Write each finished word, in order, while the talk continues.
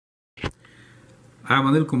I'm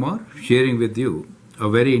Anil Kumar sharing with you a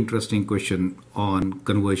very interesting question on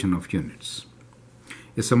conversion of units.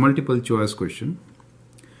 It's a multiple choice question.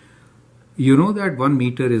 You know that 1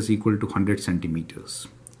 meter is equal to 100 centimeters.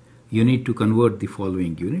 You need to convert the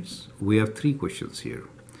following units. We have three questions here.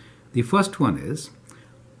 The first one is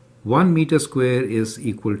 1 meter square is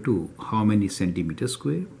equal to how many centimeters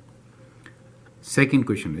square? Second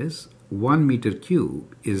question is 1 meter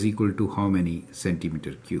cube is equal to how many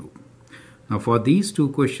centimeter cube? Now for these two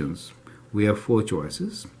questions, we have four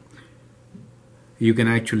choices. You can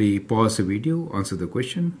actually pause the video, answer the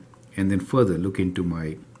question, and then further look into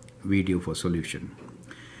my video for solution.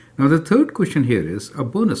 Now the third question here is a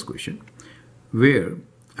bonus question where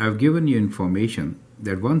I've given you information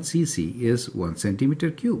that 1 cc is 1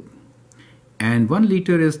 centimeter cube and 1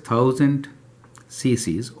 liter is 1000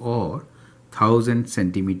 cc's or 1000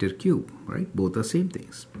 centimeter cube, right? Both are same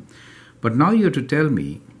things. But now you have to tell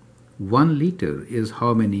me 1 liter is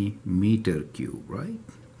how many meter cube, right?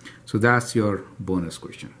 So that's your bonus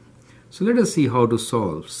question. So let us see how to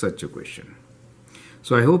solve such a question.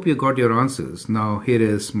 So I hope you got your answers. Now here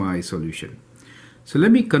is my solution. So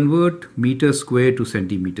let me convert meter square to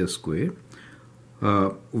centimeter square.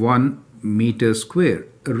 1 meter square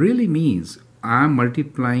really means I am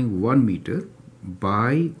multiplying 1 meter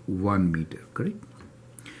by 1 meter, correct?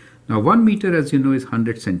 Now 1 meter, as you know, is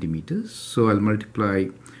 100 centimeters. So I'll multiply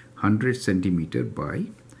 100 centimeter by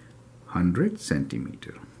 100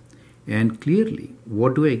 centimeter. And clearly,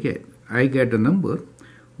 what do I get? I get a number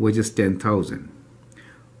which is 10,000.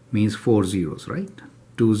 Means 4 zeros, right?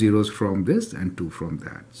 2 zeros from this and 2 from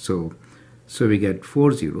that. So we get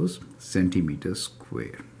 4 zeros, centimeter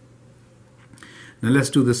square. Now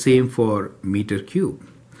let's do the same for meter cube.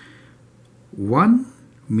 1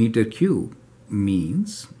 meter cube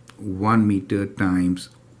means 1 meter times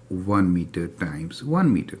 1 meter times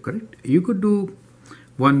 1 meter, correct? You could do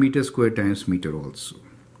 1 meter square times meter also.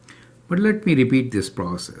 But let me repeat this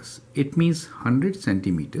process. It means 100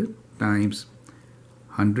 centimeter times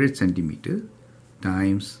 100 centimeter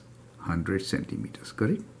times 100 centimeters,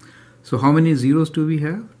 correct? So how many zeros do we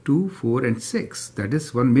have? 2, 4 and 6. That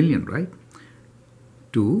is 1 million, right?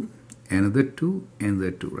 2, another 2,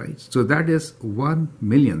 another 2, right? So that is 1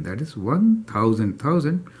 million. That is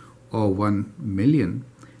 1,000 or 1 million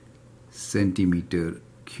centimeter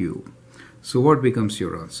cube. So what becomes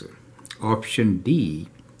your answer? Option D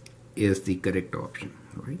is the correct option,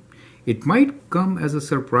 right? It might come as a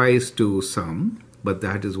surprise to some, but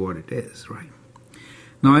that is what it is, right?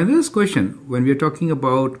 Now in this question, when we are talking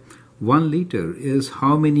about 1 liter is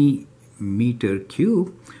how many meter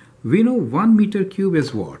cube, we know 1 meter cube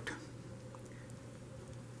is what?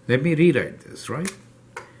 Let me rewrite this, right?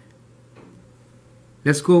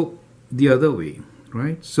 Let's go the other way,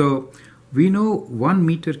 right? So we know 1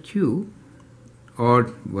 meter cube,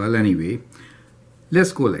 or well, anyway,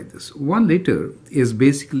 let's go like this. 1 liter is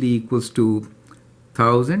basically equals to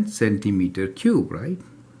 1000 centimeter cube, right?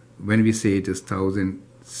 When we say it is 1000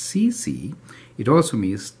 cc, it also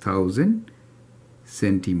means 1000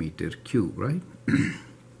 centimeter cube, right?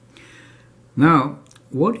 Now,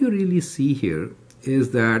 what you really see here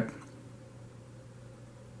is that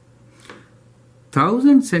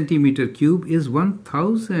 1000 centimeter cube is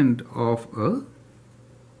 1000 of a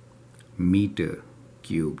meter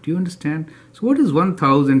cube. Do you understand? So what is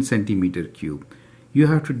 1000 centimeter cube? You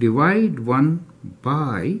have to divide 1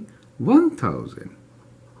 by 1000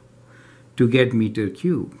 to get meter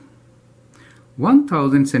cube.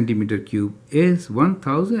 1000 centimeter cube is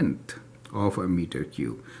 1000th of a meter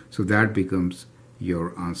cube. So that becomes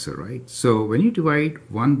your answer, right? So when you divide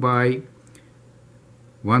 1 by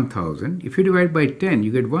 1000, if you divide by 10,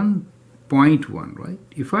 you get 1.1, right?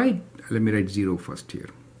 Let me write 0 first here.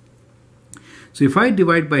 So if I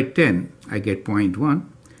divide by 10, I get 0.1,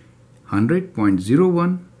 100,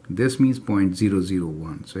 0.01, this means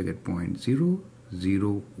 0.001. So I get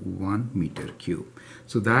 0.001 meter cube.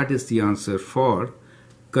 So that is the answer for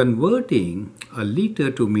converting a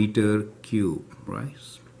liter to meter cube, right?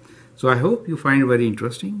 So I hope you find it very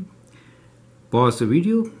interesting. Pause the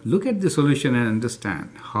video, look at the solution and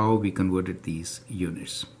understand how we converted these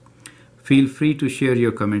units. Feel free to share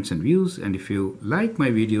your comments and views, and if you like my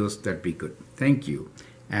videos, that'd be good. Thank you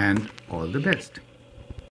and all the best.